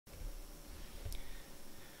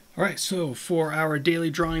Alright, so for our daily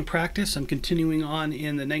drawing practice, I'm continuing on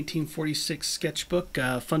in the 1946 sketchbook,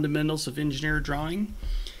 Fundamentals of Engineer Drawing.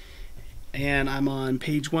 And I'm on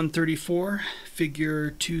page 134,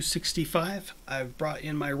 figure 265. I've brought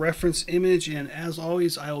in my reference image, and as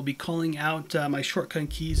always, I will be calling out my shortcut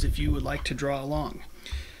keys if you would like to draw along.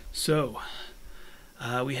 So,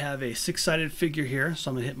 we have a six-sided figure here,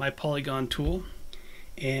 so I'm going to hit my polygon tool.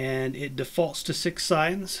 And it defaults to 6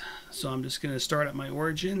 sides, so I'm just going to start at my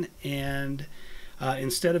origin, and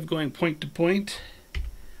instead of going point to point,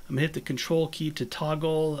 I'm going to hit the control key to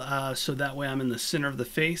toggle so that way I'm in the center of the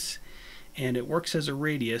face, and it works as a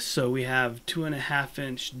radius. So we have 2.5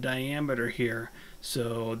 inch diameter here,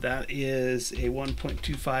 so that is a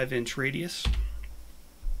 1.25 inch radius.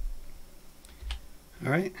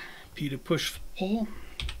 Alright, P to push pull,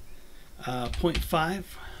 0.5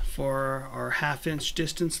 for our 1/2 inch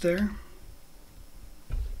distance there.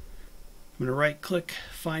 I'm going to right click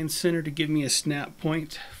find center to give me a snap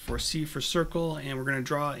point, for C for circle, and we're going to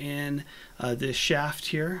draw in this shaft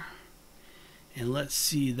here. And let's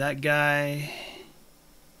see, that guy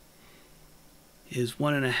is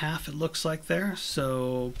 1.5, it looks like there,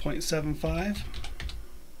 so 0.75.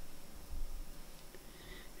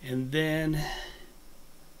 And then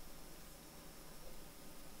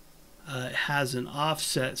it has an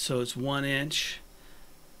offset, so it's 1 inch.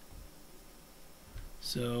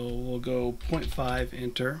 So we'll go 0.5,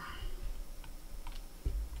 enter.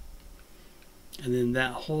 And then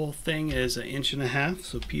that whole thing is 1.5 inches,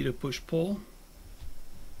 so P to push pull,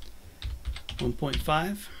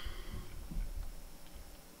 1.5.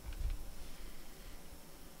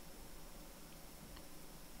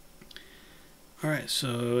 Alright,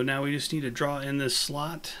 so now we just need to draw in this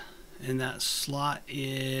slot, and that slot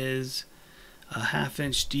is 1/2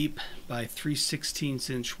 inch deep by 3/16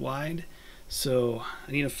 inch wide. So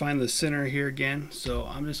I need to find the center here again, so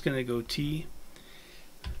I'm just going to go T,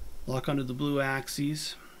 lock onto the blue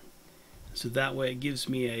axes, so that way it gives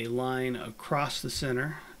me a line across the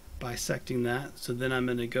center, bisecting that. So then I'm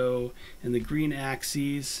going to go in the green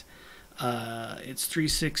axes, it's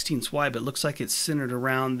 3/16 wide, but it looks like it's centered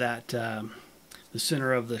around that the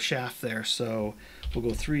center of the shaft there, so we'll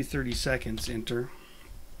go 3/32, enter.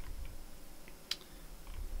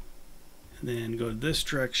 And then go this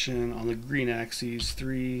direction on the green axis,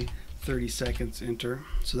 3/32, enter.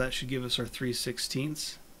 So that should give us our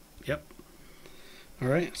 3/16. Yep.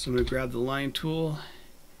 Alright, so I'm going to grab the line tool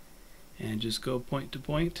and just go point to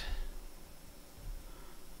point.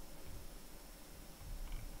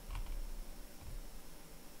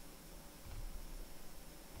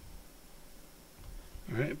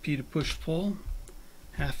 Alright, P to push pull,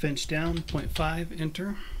 1/2 inch down, 0.5,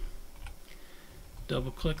 enter. Double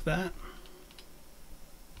click that.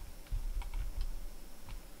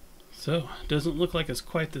 So, it doesn't look like it's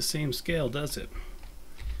quite the same scale, does it?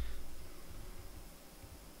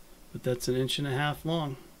 But that's 1.5 inches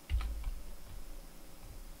long.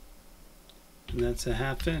 And that's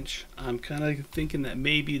 1/2 inch. I'm kind of thinking that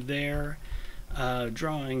maybe their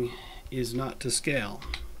drawing is not to scale.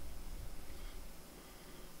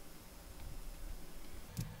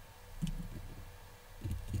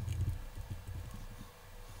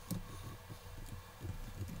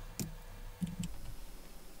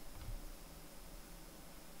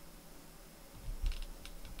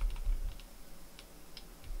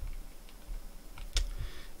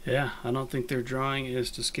 Yeah, I don't think their drawing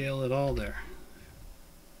is to scale at all there.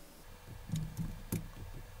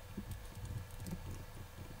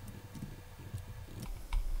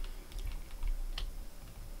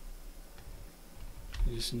 I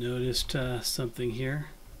just noticed something here,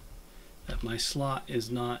 that my slot is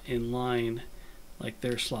not in line like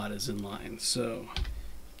their slot is in line. So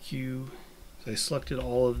Q, so I selected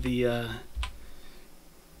all of the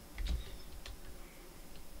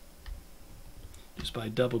just by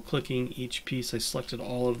double clicking each piece, I selected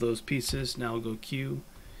all of those pieces. Now I'll go Q,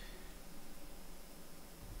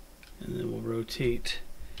 and then we'll rotate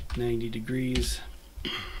 90 degrees.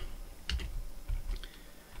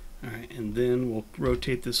 Alright, and then we'll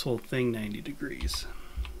rotate this whole thing 90 degrees.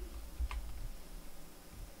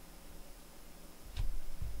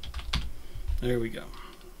 There we go.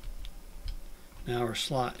 Now our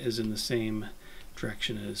slot is in the same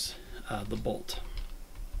direction as the bolt.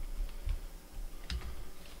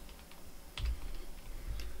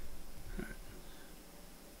 Right.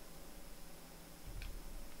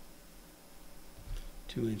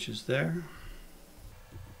 2 inches there.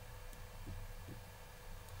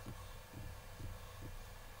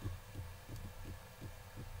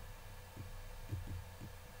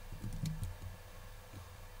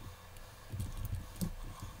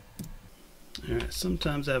 Alright,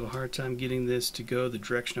 sometimes I have a hard time getting this to go the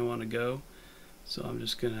direction I want to go, so I'm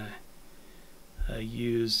just going to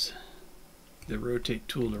use the rotate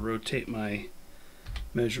tool to rotate my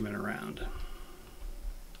measurement around.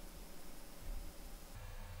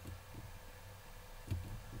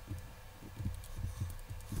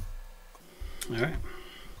 Alright.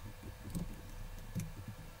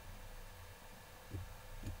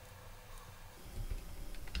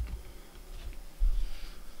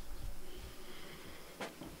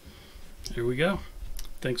 There we go.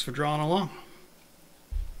 Thanks for drawing along.